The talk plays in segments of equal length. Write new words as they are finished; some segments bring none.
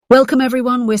Welcome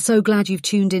everyone, we're so glad you've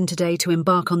tuned in today to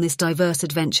embark on this diverse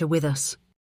adventure with us.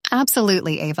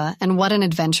 Absolutely, Ava, and what an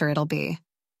adventure it'll be.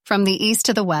 From the east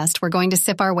to the west, we're going to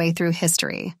sip our way through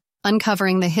history,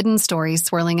 uncovering the hidden stories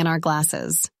swirling in our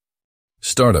glasses.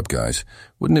 Startup guys,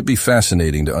 wouldn't it be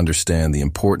fascinating to understand the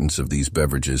importance of these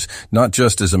beverages, not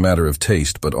just as a matter of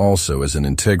taste, but also as an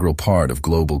integral part of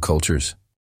global cultures?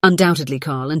 Undoubtedly,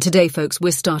 Carl, and today, folks,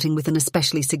 we're starting with an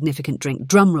especially significant drink.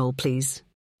 Drumroll, please.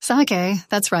 Sake,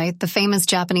 that's right, the famous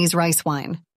Japanese rice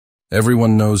wine.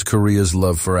 Everyone knows Korea's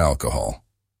love for alcohol.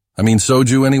 I mean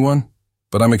soju, anyone?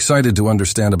 But I'm excited to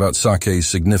understand about sake's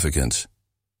significance.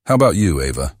 How about you,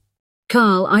 Ava?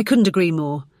 Carl, I couldn't agree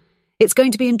more. It's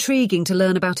going to be intriguing to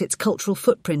learn about its cultural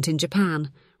footprint in Japan,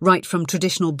 right from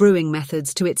traditional brewing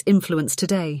methods to its influence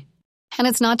today. And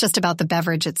it's not just about the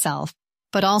beverage itself,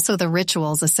 but also the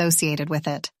rituals associated with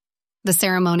it. The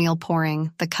ceremonial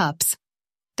pouring, the cups.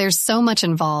 There's so much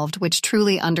involved, which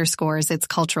truly underscores its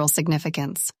cultural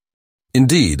significance.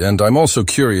 Indeed, and I'm also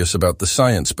curious about the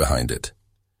science behind it.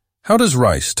 How does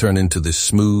rice turn into this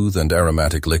smooth and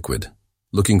aromatic liquid?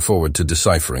 Looking forward to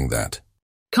deciphering that.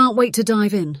 Can't wait to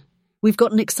dive in. We've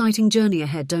got an exciting journey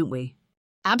ahead, don't we?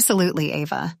 Absolutely,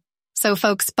 Ava. So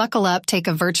folks, buckle up, take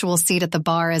a virtual seat at the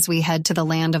bar as we head to the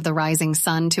land of the rising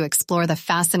sun to explore the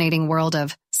fascinating world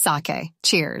of sake.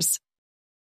 Cheers.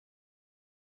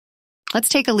 Let's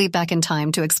take a leap back in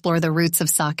time to explore the roots of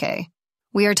sake.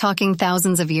 We are talking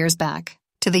thousands of years back,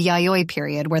 to the Yayoi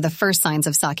period where the first signs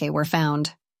of sake were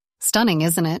found. Stunning,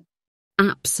 isn't it?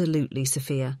 Absolutely,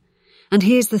 Sophia. And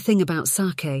here's the thing about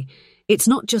sake. It's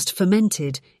not just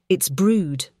fermented, it's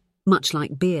brewed, much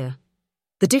like beer.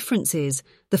 The difference is,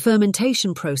 the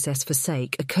fermentation process for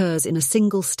sake occurs in a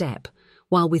single step,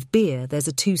 while with beer there's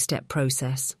a two-step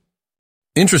process.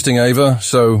 Interesting, Ava.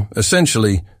 So,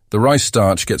 essentially, the rice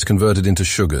starch gets converted into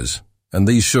sugars, and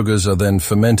these sugars are then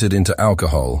fermented into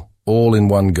alcohol, all in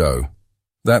one go.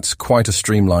 That's quite a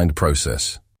streamlined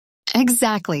process.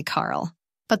 Exactly, Carl.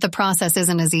 But the process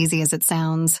isn't as easy as it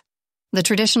sounds. The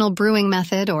traditional brewing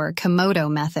method, or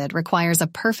Komodo method, requires a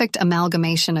perfect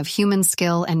amalgamation of human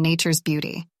skill and nature's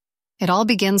beauty. It all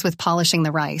begins with polishing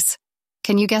the rice.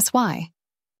 Can you guess why?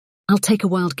 I'll take a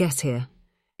wild guess here.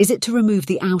 Is it to remove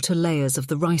the outer layers of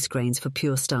the rice grains for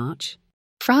pure starch?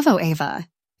 Bravo, Ava.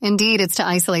 Indeed, it's to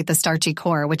isolate the starchy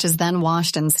core, which is then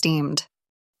washed and steamed.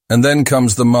 And then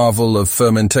comes the marvel of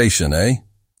fermentation, eh?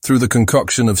 Through the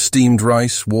concoction of steamed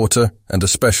rice, water, and a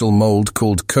special mold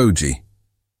called koji.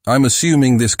 I'm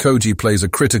assuming this koji plays a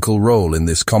critical role in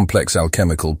this complex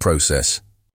alchemical process.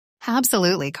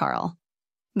 Absolutely, Carl.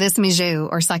 This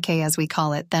mijo, or sake as we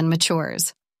call it, then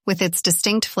matures, with its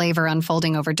distinct flavor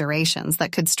unfolding over durations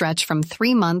that could stretch from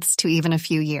 3 months to even a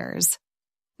few years.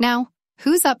 Now,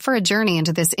 who's up for a journey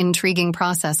into this intriguing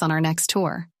process on our next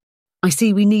tour? I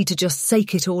see we need to just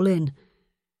sake it all in.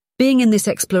 Being in this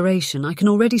exploration, I can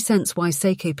already sense why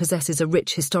sake possesses a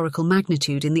rich historical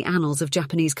magnitude in the annals of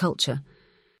Japanese culture.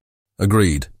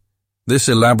 Agreed. This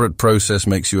elaborate process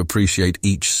makes you appreciate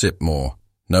each sip more,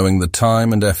 knowing the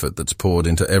time and effort that's poured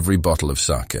into every bottle of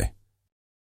sake.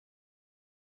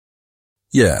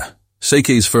 Yeah,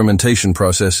 sake's fermentation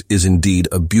process is indeed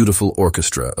a beautiful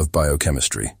orchestra of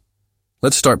biochemistry.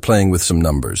 Let's start playing with some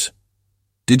numbers.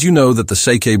 Did you know that the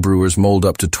sake brewers mold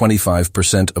up to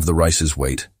 25% of the rice's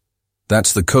weight?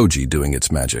 That's the koji doing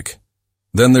its magic.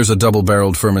 Then there's a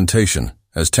double-barreled fermentation,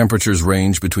 as temperatures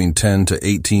range between 10 to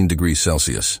 18 degrees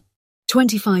Celsius.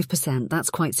 25%, that's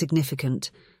quite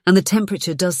significant. And the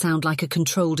temperature does sound like a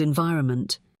controlled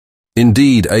environment.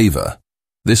 Indeed, Ava.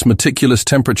 This meticulous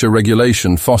temperature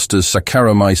regulation fosters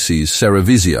Saccharomyces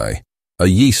cerevisiae, a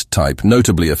yeast type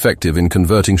notably effective in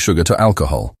converting sugar to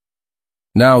alcohol.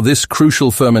 Now this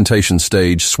crucial fermentation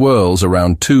stage swirls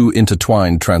around two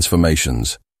intertwined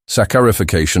transformations,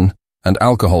 saccharification and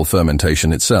alcohol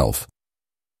fermentation itself.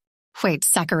 Wait,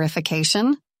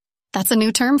 saccharification? That's a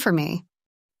new term for me.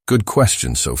 Good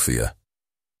question, Sophia.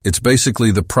 It's basically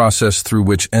the process through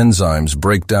which enzymes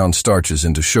break down starches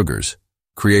into sugars,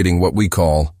 creating what we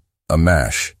call a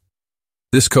mash.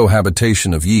 This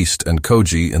cohabitation of yeast and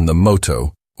koji in the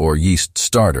moto, or yeast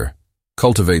starter,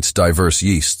 cultivates diverse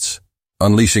yeasts,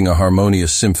 unleashing a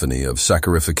harmonious symphony of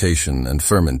saccharification and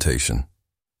fermentation.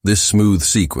 This smooth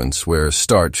sequence where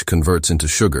starch converts into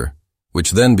sugar,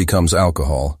 which then becomes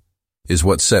alcohol, is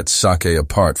what sets sake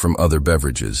apart from other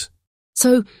beverages.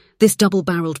 So, this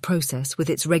double-barreled process with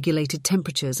its regulated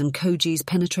temperatures and koji's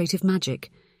penetrative magic,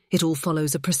 it all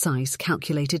follows a precise,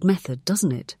 calculated method,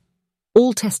 doesn't it?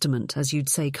 All testament, as you'd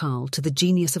say, Carl, to the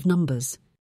genius of numbers.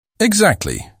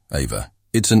 Exactly, Ava.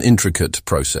 It's an intricate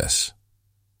process.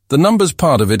 The numbers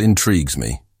part of it intrigues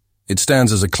me. It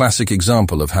stands as a classic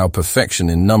example of how perfection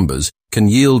in numbers can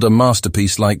yield a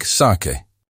masterpiece like sake.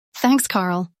 Thanks,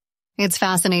 Carl. It's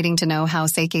fascinating to know how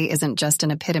sake isn't just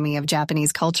an epitome of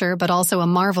Japanese culture, but also a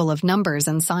marvel of numbers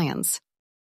and science.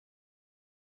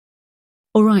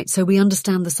 All right, so we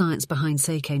understand the science behind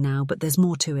sake now, but there's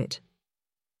more to it.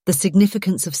 The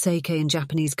significance of sake in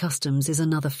Japanese customs is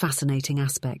another fascinating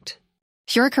aspect.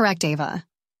 You're correct, Ava.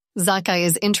 Sake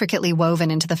is intricately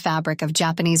woven into the fabric of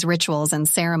Japanese rituals and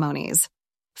ceremonies.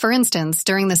 For instance,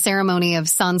 during the ceremony of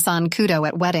Sansan Kudo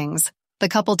at weddings, the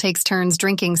couple takes turns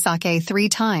drinking sake 3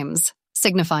 times,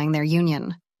 signifying their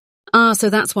union. So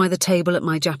that's why the table at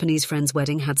my Japanese friend's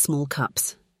wedding had small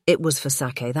cups. It was for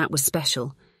sake, that was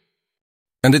special.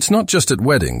 And it's not just at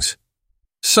weddings.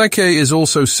 Sake is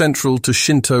also central to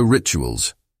Shinto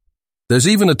rituals. There's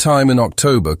even a time in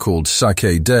October called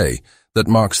Sake Day that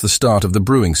marks the start of the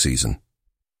brewing season.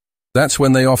 That's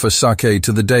when they offer sake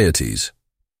to the deities.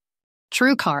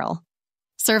 True, Carl.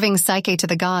 Serving sake to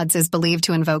the gods is believed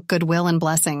to invoke goodwill and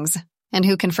blessings, and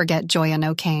who can forget Joya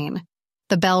no Cane,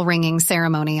 the bell-ringing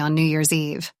ceremony on New Year's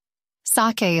Eve.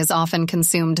 Sake is often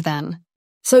consumed then.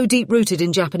 So deep-rooted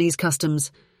in Japanese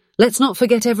customs. Let's not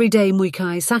forget everyday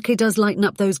muikai. Sake does lighten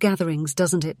up those gatherings,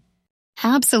 doesn't it?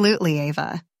 Absolutely,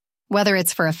 Ava. Whether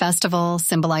it's for a festival,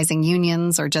 symbolizing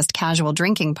unions, or just casual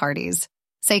drinking parties,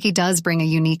 sake does bring a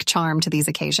unique charm to these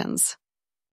occasions.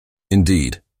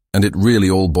 Indeed, and it really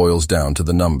all boils down to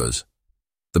the numbers.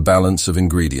 The balance of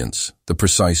ingredients, the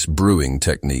precise brewing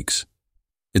techniques.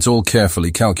 It's all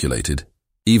carefully calculated,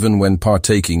 even when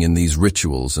partaking in these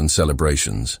rituals and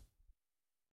celebrations.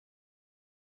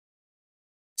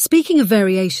 Speaking of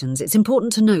variations, it's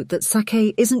important to note that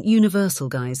sake isn't universal,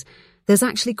 guys. There's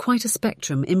actually quite a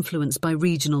spectrum influenced by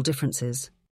regional differences.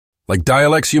 Like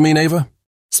dialects, you mean, Ava?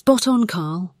 Spot on,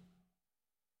 Carl.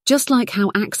 Just like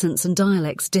how accents and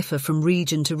dialects differ from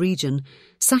region to region,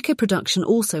 sake production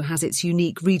also has its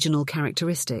unique regional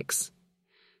characteristics.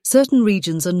 Certain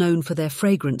regions are known for their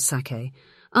fragrant sake,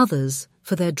 others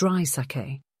for their dry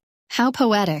sake. How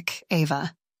poetic,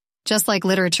 Ava. Just like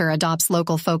literature adopts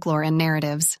local folklore and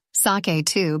narratives, sake,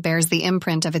 too, bears the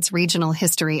imprint of its regional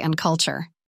history and culture.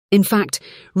 In fact,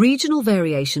 regional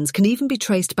variations can even be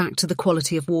traced back to the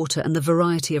quality of water and the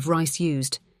variety of rice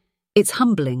used. It's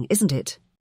humbling, isn't it?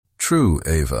 True,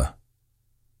 Ava.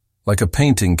 Like a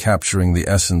painting capturing the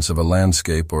essence of a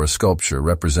landscape or a sculpture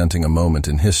representing a moment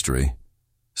in history,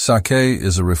 sake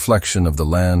is a reflection of the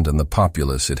land and the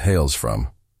populace it hails from.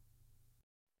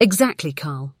 Exactly,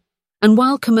 Carl. And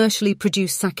while commercially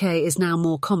produced sake is now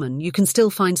more common, you can still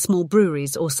find small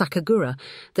breweries or sakagura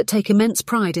that take immense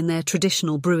pride in their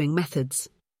traditional brewing methods.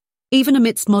 Even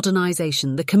amidst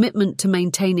modernization, the commitment to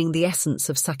maintaining the essence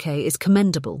of sake is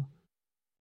commendable.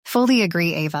 Fully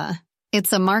agree, Ava.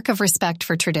 It's a mark of respect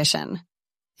for tradition.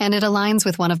 And it aligns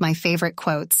with one of my favorite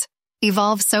quotes,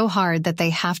 "Evolve so hard that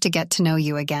they have to get to know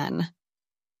you again."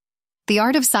 The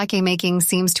art of sake making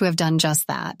seems to have done just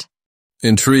that.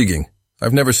 Intriguing.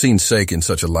 I've never seen sake in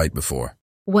such a light before.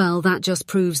 Well, that just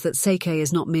proves that sake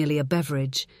is not merely a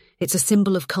beverage. It's a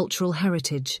symbol of cultural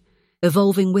heritage,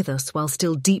 evolving with us while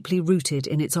still deeply rooted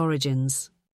in its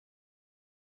origins.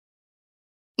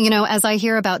 You know, as I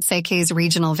hear about sake's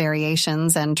regional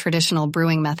variations and traditional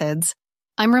brewing methods,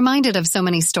 I'm reminded of so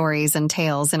many stories and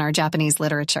tales in our Japanese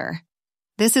literature.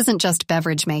 This isn't just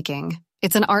beverage making.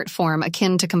 It's an art form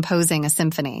akin to composing a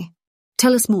symphony.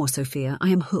 Tell us more, Sophia. I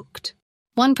am hooked.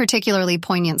 One particularly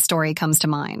poignant story comes to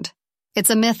mind. It's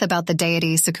a myth about the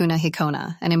deity Sukuna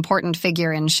Hikona, an important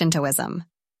figure in Shintoism.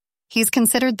 He's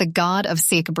considered the god of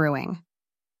sake brewing.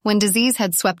 When disease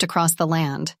had swept across the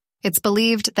land, it's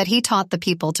believed that he taught the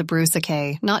people to brew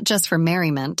sake not just for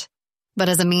merriment, but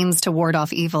as a means to ward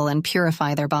off evil and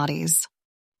purify their bodies.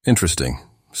 Interesting.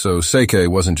 So sake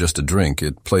wasn't just a drink,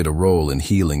 it played a role in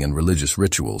healing and religious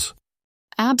rituals.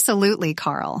 Absolutely,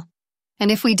 Carl. And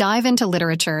if we dive into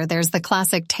literature, there's the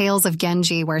classic Tales of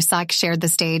Genji where sake shared the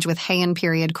stage with Heian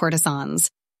period courtesans,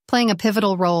 playing a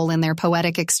pivotal role in their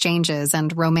poetic exchanges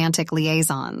and romantic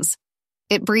liaisons.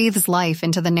 It breathes life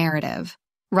into the narrative,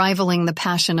 rivaling the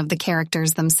passion of the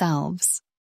characters themselves.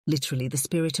 Literally the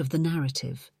spirit of the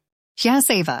narrative. Yes,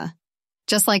 Ava.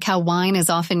 Just like how wine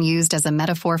is often used as a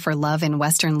metaphor for love in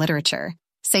Western literature,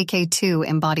 sake too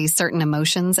embodies certain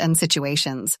emotions and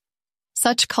situations.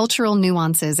 Such cultural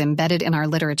nuances embedded in our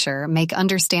literature make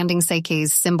understanding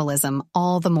sake's symbolism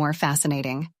all the more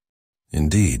fascinating.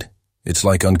 Indeed. It's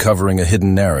like uncovering a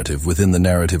hidden narrative within the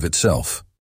narrative itself.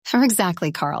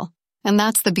 Exactly, Carl. And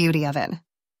that's the beauty of it.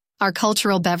 Our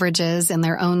cultural beverages, in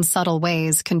their own subtle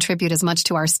ways, contribute as much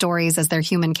to our stories as their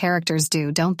human characters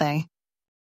do, don't they?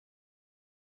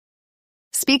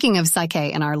 Speaking of sake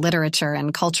in our literature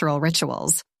and cultural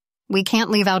rituals, we can't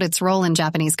leave out its role in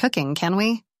Japanese cooking, can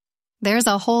we? There's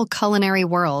a whole culinary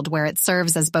world where it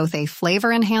serves as both a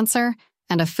flavor enhancer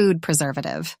and a food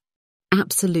preservative.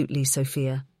 Absolutely,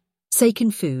 Sophia.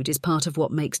 Seikin food is part of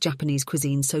what makes Japanese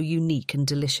cuisine so unique and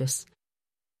delicious.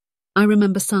 I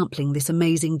remember sampling this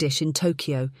amazing dish in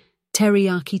Tokyo,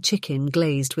 teriyaki chicken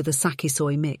glazed with a sake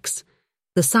soy mix.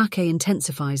 The sake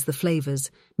intensifies the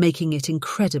flavors, making it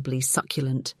incredibly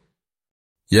succulent.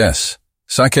 Yes,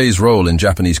 sake's role in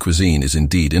Japanese cuisine is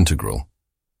indeed integral.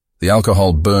 The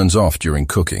alcohol burns off during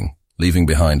cooking, leaving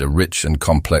behind a rich and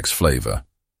complex flavor.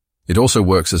 It also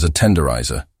works as a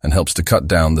tenderizer and helps to cut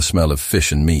down the smell of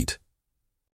fish and meat.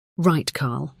 Right,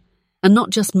 Carl. And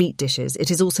not just meat dishes, it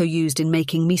is also used in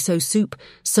making miso soup,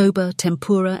 soba,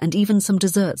 tempura, and even some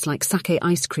desserts like sake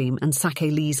ice cream and sake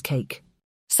lees cake.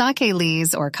 Sake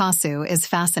lees, or kasu, is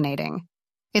fascinating.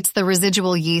 It's the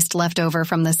residual yeast left over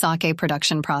from the sake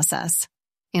production process.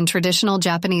 In traditional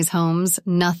Japanese homes,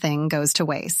 nothing goes to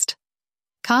waste.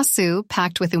 Kasu,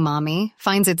 packed with umami,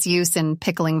 finds its use in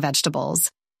pickling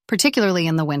vegetables, particularly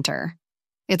in the winter.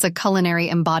 It's a culinary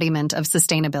embodiment of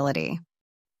sustainability.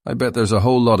 I bet there's a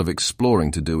whole lot of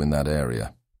exploring to do in that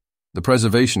area. The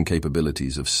preservation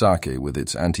capabilities of sake with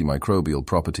its antimicrobial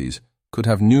properties could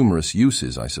have numerous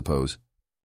uses, I suppose.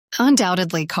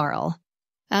 Undoubtedly, Carl.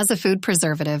 As a food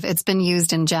preservative, it's been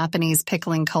used in Japanese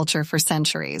pickling culture for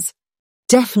centuries.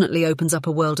 Definitely opens up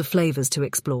a world of flavors to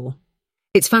explore.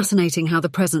 It's fascinating how the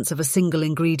presence of a single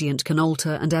ingredient can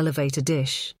alter and elevate a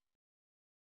dish.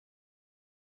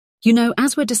 You know,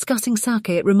 as we're discussing sake,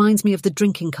 it reminds me of the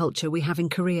drinking culture we have in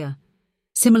Korea.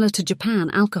 Similar to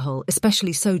Japan, alcohol,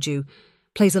 especially soju,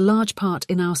 plays a large part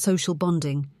in our social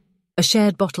bonding. A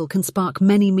shared bottle can spark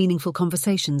many meaningful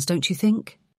conversations, don't you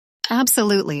think?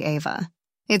 Absolutely, Ava.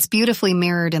 It's beautifully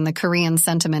mirrored in the Korean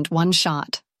sentiment "one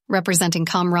shot," representing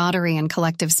camaraderie and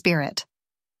collective spirit.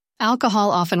 Alcohol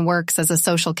often works as a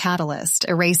social catalyst,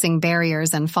 erasing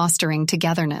barriers and fostering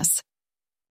togetherness.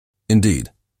 Indeed.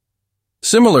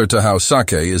 Similar to how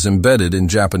sake is embedded in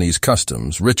Japanese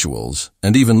customs, rituals,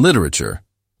 and even literature,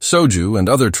 soju and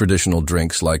other traditional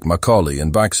drinks like makgeolli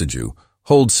and baekseju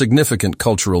hold significant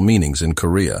cultural meanings in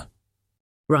Korea.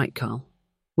 Right, Carl.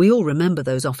 We all remember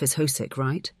those office hosik,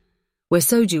 right? Where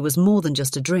soju was more than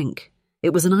just a drink.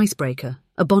 It was an icebreaker,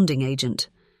 a bonding agent.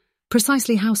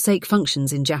 Precisely how sake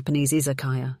functions in Japanese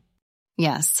izakaya.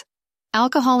 Yes.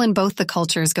 Alcohol in both the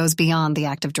cultures goes beyond the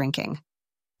act of drinking.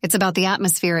 It's about the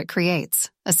atmosphere it creates,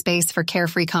 a space for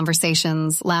carefree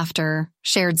conversations, laughter,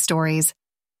 shared stories.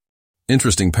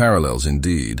 Interesting parallels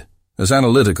indeed. As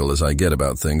analytical as I get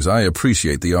about things, I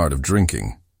appreciate the art of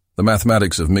drinking. The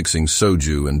mathematics of mixing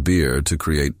soju and beer to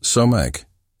create somek.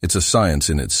 It's a science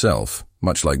in itself,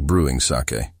 much like brewing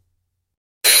sake.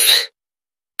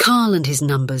 Carl and his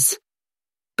numbers.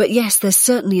 But yes, there's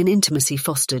certainly an intimacy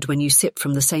fostered when you sip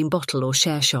from the same bottle or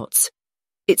share shots.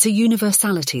 It's a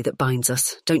universality that binds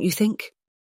us, don't you think?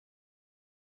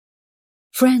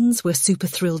 Friends, we're super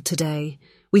thrilled today.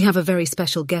 We have a very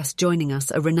special guest joining us,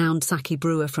 a renowned sake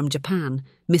brewer from Japan,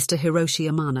 Mr. Hiroshi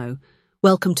Amano.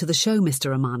 Welcome to the show,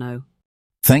 Mr. Amano.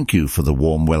 Thank you for the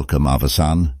warm welcome,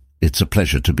 Ava-san. It's a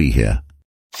pleasure to be here.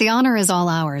 The honor is all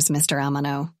ours, Mr.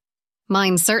 Amano.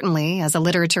 Mine certainly, as a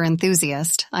literature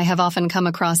enthusiast, I have often come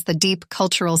across the deep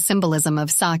cultural symbolism of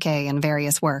sake in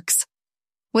various works.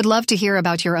 Would love to hear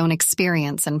about your own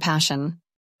experience and passion.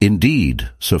 Indeed,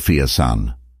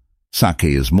 Sophia-san. Sake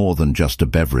is more than just a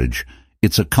beverage.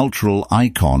 It's a cultural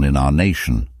icon in our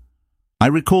nation. I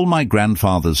recall my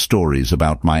grandfather's stories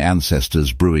about my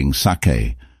ancestors brewing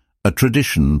sake, a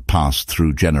tradition passed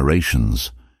through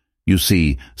generations. You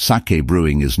see, sake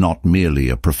brewing is not merely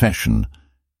a profession.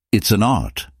 It's an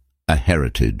art, a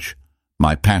heritage.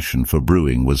 My passion for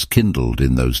brewing was kindled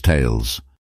in those tales.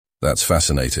 That's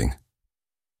fascinating.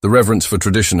 The reverence for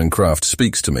tradition and craft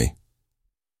speaks to me.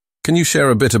 Can you share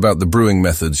a bit about the brewing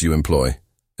methods you employ,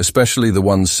 especially the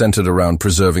ones centered around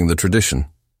preserving the tradition?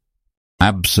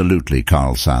 Absolutely,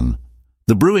 Carl-san.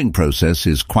 The brewing process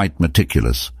is quite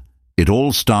meticulous. It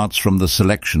all starts from the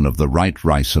selection of the right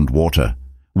rice and water.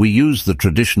 We use the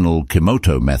traditional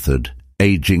kimoto method,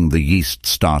 aging the yeast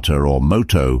starter or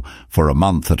moto for a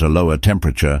month at a lower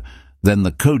temperature. Then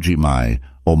the kojimai,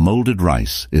 or molded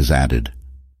rice, is added.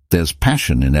 There's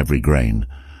passion in every grain.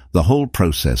 The whole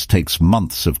process takes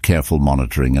months of careful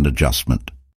monitoring and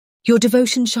adjustment. Your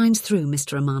devotion shines through,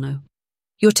 Mr. Amano.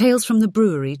 Your tales from the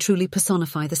brewery truly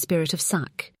personify the spirit of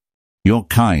sake. You're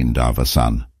kind,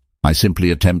 Ava-san. I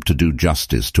simply attempt to do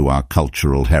justice to our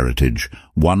cultural heritage,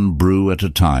 one brew at a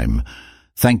time.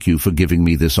 Thank you for giving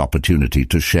me this opportunity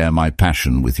to share my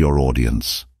passion with your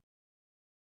audience.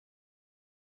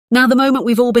 Now the moment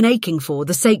we've all been aching for,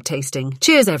 the sake tasting.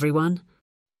 Cheers, everyone.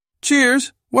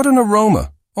 Cheers! What an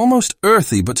aroma! Almost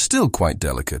earthy, but still quite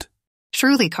delicate.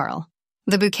 Truly, Carl.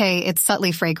 The bouquet, it's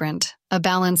subtly fragrant, a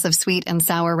balance of sweet and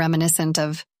sour reminiscent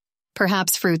of,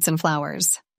 perhaps, fruits and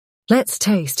flowers. Let's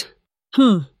taste.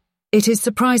 It is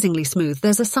surprisingly smooth.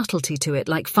 There's a subtlety to it,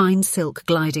 like fine silk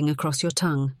gliding across your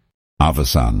tongue.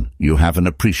 Ava-san, you have an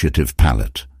appreciative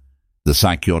palate. The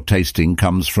sake you're tasting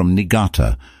comes from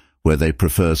Niigata, where they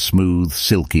prefer smooth,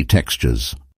 silky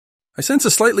textures. I sense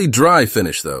a slightly dry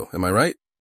finish, though. Am I right?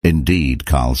 Indeed,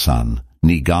 Carl-san.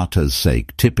 Niigata's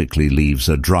sake typically leaves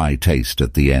a dry taste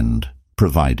at the end,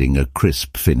 providing a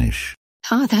crisp finish.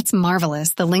 Ah, that's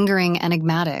marvelous, the lingering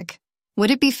enigmatic.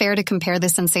 Would it be fair to compare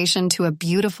this sensation to a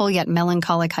beautiful yet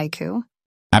melancholic haiku?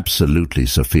 Absolutely,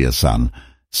 Sophia-san.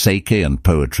 Sake and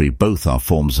poetry both are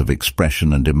forms of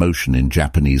expression and emotion in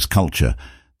Japanese culture.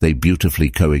 They beautifully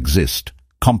coexist,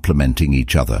 complementing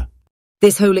each other.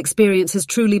 This whole experience has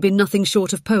truly been nothing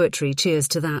short of poetry. Cheers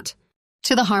to that.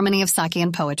 To the harmony of sake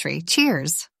and poetry,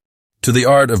 cheers. To the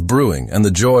art of brewing and the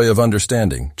joy of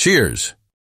understanding. Cheers!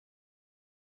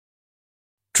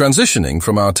 Transitioning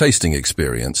from our tasting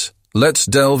experience, let's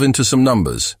delve into some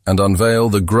numbers and unveil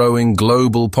the growing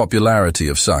global popularity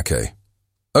of sake.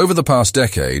 Over the past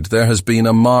decade, there has been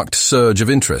a marked surge of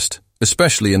interest,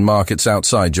 especially in markets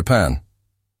outside Japan.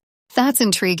 That's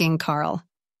intriguing, Carl.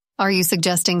 Are you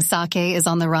suggesting sake is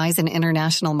on the rise in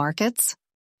international markets?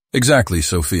 Exactly,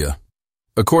 Sophia.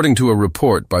 According to a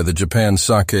report by the Japan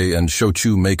Sake and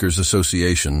Shochu Makers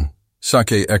Association,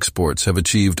 sake exports have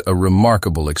achieved a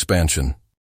remarkable expansion.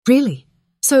 Really?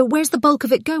 So where's the bulk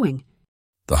of it going?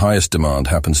 The highest demand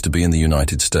happens to be in the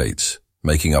United States,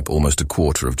 making up almost a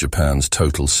quarter of Japan's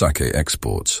total sake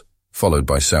exports, followed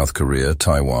by South Korea,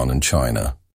 Taiwan, and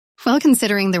China. Well,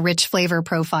 considering the rich flavor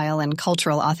profile and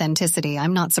cultural authenticity,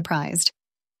 I'm not surprised.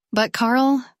 But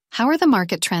Carl, how are the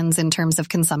market trends in terms of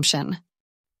consumption?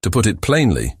 To put it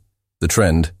plainly, the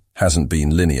trend hasn't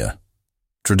been linear.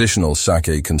 Traditional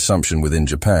sake consumption within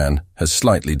Japan has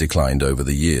slightly declined over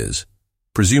the years,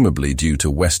 presumably due to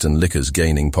Western liquors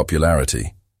gaining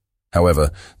popularity.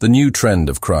 However, the new trend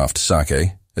of craft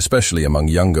sake, especially among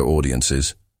younger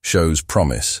audiences, shows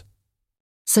promise.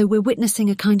 So we're witnessing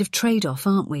a kind of trade-off,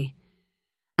 aren't we?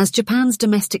 As Japan's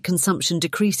domestic consumption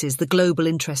decreases, the global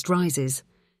interest rises.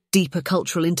 Deeper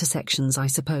cultural intersections, I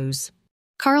suppose.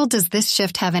 Carl, does this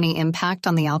shift have any impact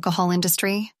on the alcohol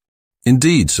industry?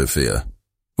 Indeed, Sophia.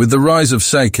 With the rise of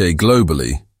sake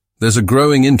globally, there's a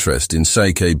growing interest in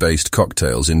sake-based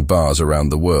cocktails in bars around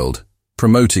the world,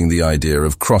 promoting the idea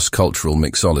of cross-cultural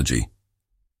mixology.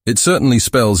 It certainly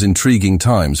spells intriguing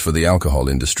times for the alcohol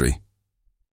industry.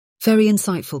 Very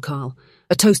insightful, Carl.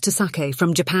 A toast to sake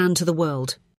from Japan to the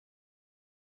world.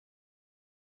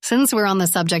 Since we're on the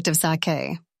subject of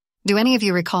sake, do any of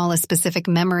you recall a specific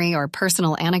memory or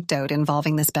personal anecdote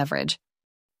involving this beverage?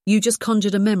 You just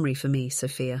conjured a memory for me,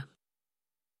 Sophia.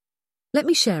 Let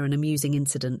me share an amusing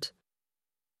incident.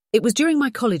 It was during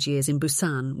my college years in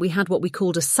Busan. We had what we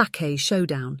called a sake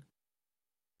showdown.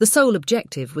 The sole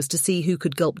objective was to see who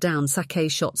could gulp down sake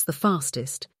shots the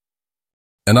fastest.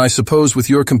 And I suppose with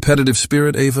your competitive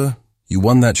spirit, Ava, you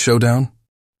won that showdown?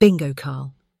 Bingo,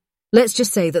 Carl. Let's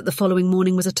just say that the following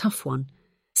morning was a tough one.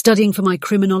 Studying for my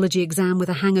criminology exam with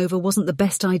a hangover wasn't the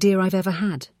best idea I've ever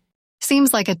had.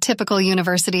 Seems like a typical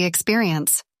university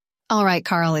experience. All right,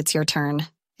 Carl, it's your turn.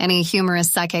 Any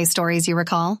humorous sake stories you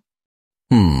recall?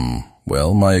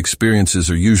 Well, my experiences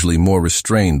are usually more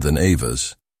restrained than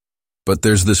Ava's. But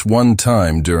there's this one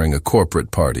time during a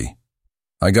corporate party.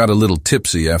 I got a little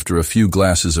tipsy after a few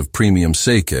glasses of premium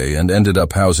sake and ended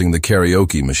up housing the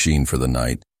karaoke machine for the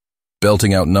night,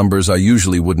 belting out numbers I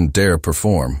usually wouldn't dare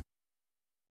perform.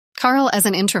 Carl, as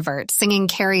an introvert, singing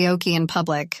karaoke in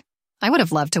public, I would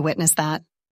have loved to witness that.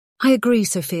 I agree,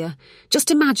 Sophia. Just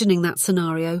imagining that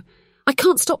scenario. I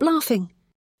can't stop laughing.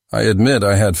 I admit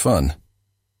I had fun.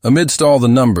 Amidst all the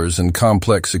numbers and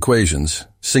complex equations,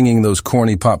 singing those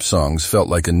corny pop songs felt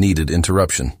like a needed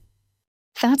interruption.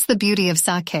 That's the beauty of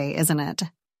sake, isn't it?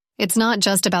 It's not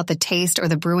just about the taste or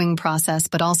the brewing process,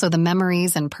 but also the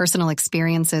memories and personal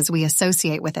experiences we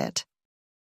associate with it.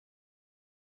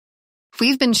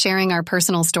 We've been sharing our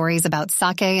personal stories about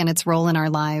sake and its role in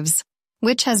our lives,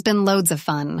 which has been loads of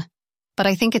fun. But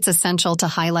I think it's essential to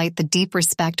highlight the deep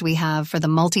respect we have for the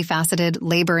multifaceted,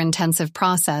 labor-intensive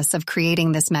process of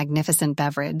creating this magnificent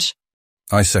beverage.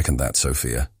 I second that,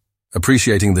 Sophia.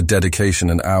 Appreciating the dedication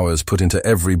and hours put into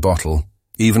every bottle,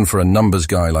 even for a numbers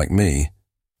guy like me,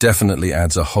 definitely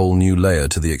adds a whole new layer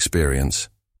to the experience.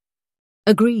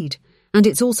 Agreed. And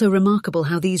it's also remarkable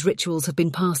how these rituals have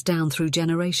been passed down through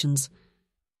generations.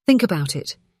 Think about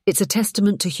it. It's a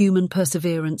testament to human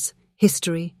perseverance,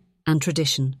 history, and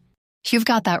tradition. You've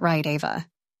got that right, Ava.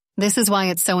 This is why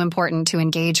it's so important to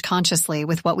engage consciously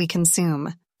with what we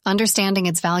consume, understanding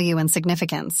its value and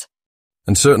significance.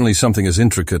 And certainly something as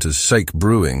intricate as sake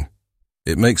brewing.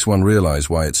 It makes one realize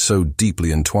why it's so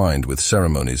deeply entwined with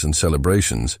ceremonies and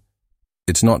celebrations.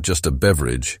 It's not just a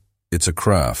beverage, it's a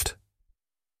craft.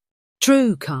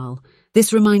 True, Carl.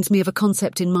 This reminds me of a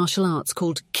concept in martial arts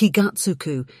called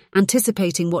kigatsuku,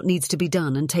 anticipating what needs to be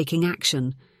done and taking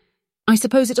action. I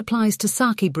suppose it applies to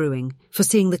sake brewing,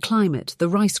 foreseeing the climate, the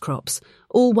rice crops,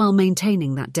 all while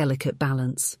maintaining that delicate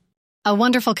balance. A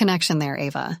wonderful connection there,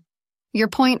 Ava. Your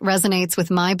point resonates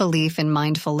with my belief in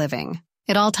mindful living.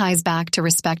 It all ties back to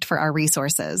respect for our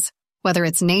resources, whether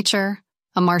it's nature,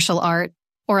 a martial art,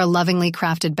 or a lovingly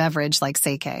crafted beverage like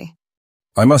sake.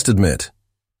 I must admit,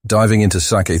 diving into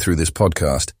sake through this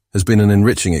podcast has been an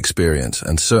enriching experience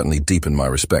and certainly deepened my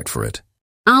respect for it.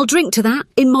 I'll drink to that,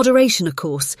 in moderation, of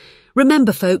course.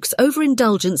 Remember, folks,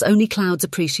 overindulgence only clouds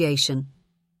appreciation.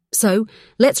 So,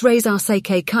 let's raise our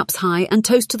sake cups high and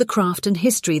toast to the craft and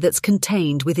history that's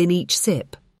contained within each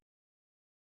sip.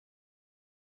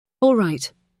 All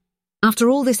right. After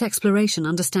all this exploration,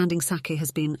 understanding sake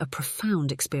has been a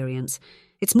profound experience.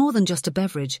 It's more than just a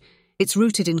beverage. It's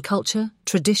rooted in culture,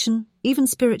 tradition, even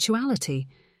spirituality.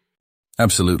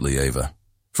 Absolutely, Ava.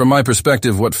 From my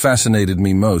perspective, what fascinated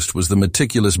me most was the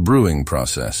meticulous brewing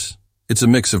process. It's a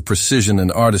mix of precision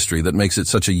and artistry that makes it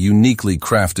such a uniquely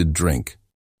crafted drink.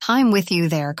 I'm with you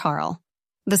there, Carl.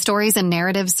 The stories and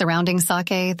narratives surrounding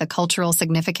sake, the cultural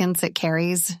significance it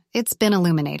carries, it's been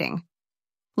illuminating.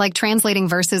 Like translating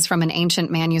verses from an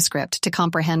ancient manuscript to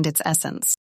comprehend its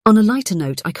essence. On a lighter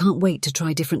note, I can't wait to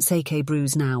try different sake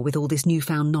brews now with all this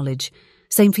newfound knowledge.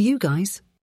 Same for you guys.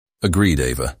 Agreed,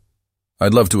 Ava.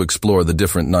 I'd love to explore the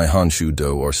different Nihonshu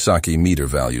do or sake meter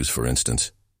values, for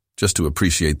instance, just to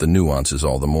appreciate the nuances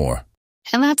all the more.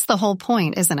 And that's the whole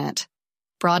point, isn't it?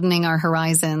 Broadening our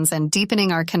horizons and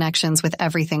deepening our connections with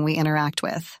everything we interact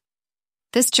with.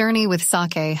 This journey with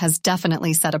sake has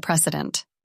definitely set a precedent.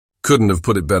 Couldn't have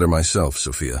put it better myself,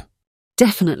 Sophia.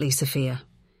 Definitely, Sophia.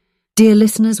 Dear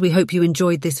listeners, we hope you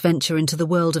enjoyed this venture into the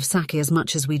world of sake as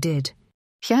much as we did.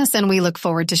 Yes, and we look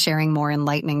forward to sharing more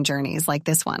enlightening journeys like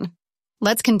this one.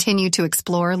 Let's continue to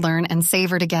explore, learn, and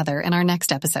savor together in our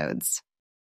next episodes.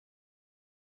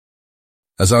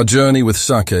 As our journey with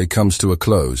sake comes to a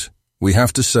close, we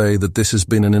have to say that this has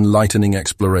been an enlightening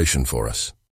exploration for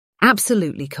us.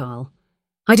 Absolutely, Carl.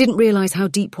 I didn't realize how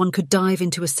deep one could dive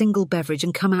into a single beverage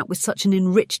and come out with such an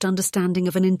enriched understanding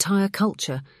of an entire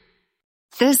culture.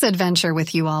 This adventure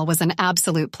with you all was an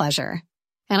absolute pleasure,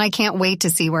 and I can't wait to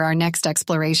see where our next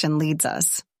exploration leads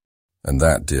us. And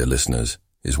that, dear listeners,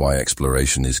 is why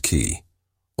exploration is key.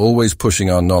 Always pushing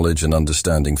our knowledge and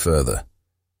understanding further,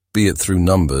 be it through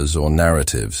numbers or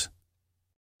narratives.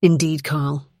 Indeed,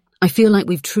 Carl. I feel like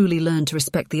we've truly learned to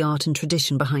respect the art and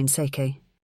tradition behind sake.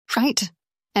 Right.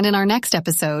 And in our next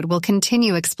episode, we'll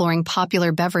continue exploring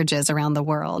popular beverages around the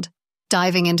world,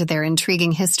 diving into their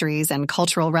intriguing histories and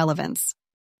cultural relevance.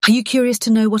 Are you curious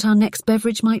to know what our next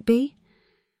beverage might be?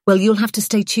 Well, you'll have to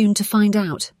stay tuned to find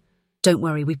out. Don't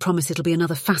worry, we promise it'll be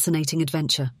another fascinating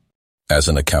adventure. As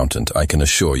an accountant, I can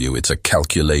assure you it's a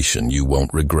calculation you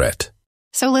won't regret.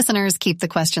 So listeners, keep the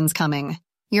questions coming.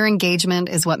 Your engagement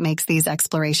is what makes these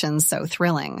explorations so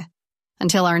thrilling.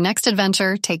 Until our next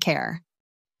adventure, take care.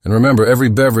 And remember, every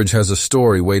beverage has a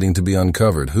story waiting to be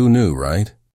uncovered. Who knew,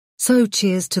 right? So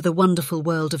cheers to the wonderful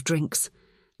world of drinks.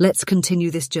 Let's continue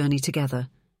this journey together.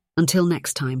 Until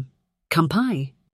next time, kampai.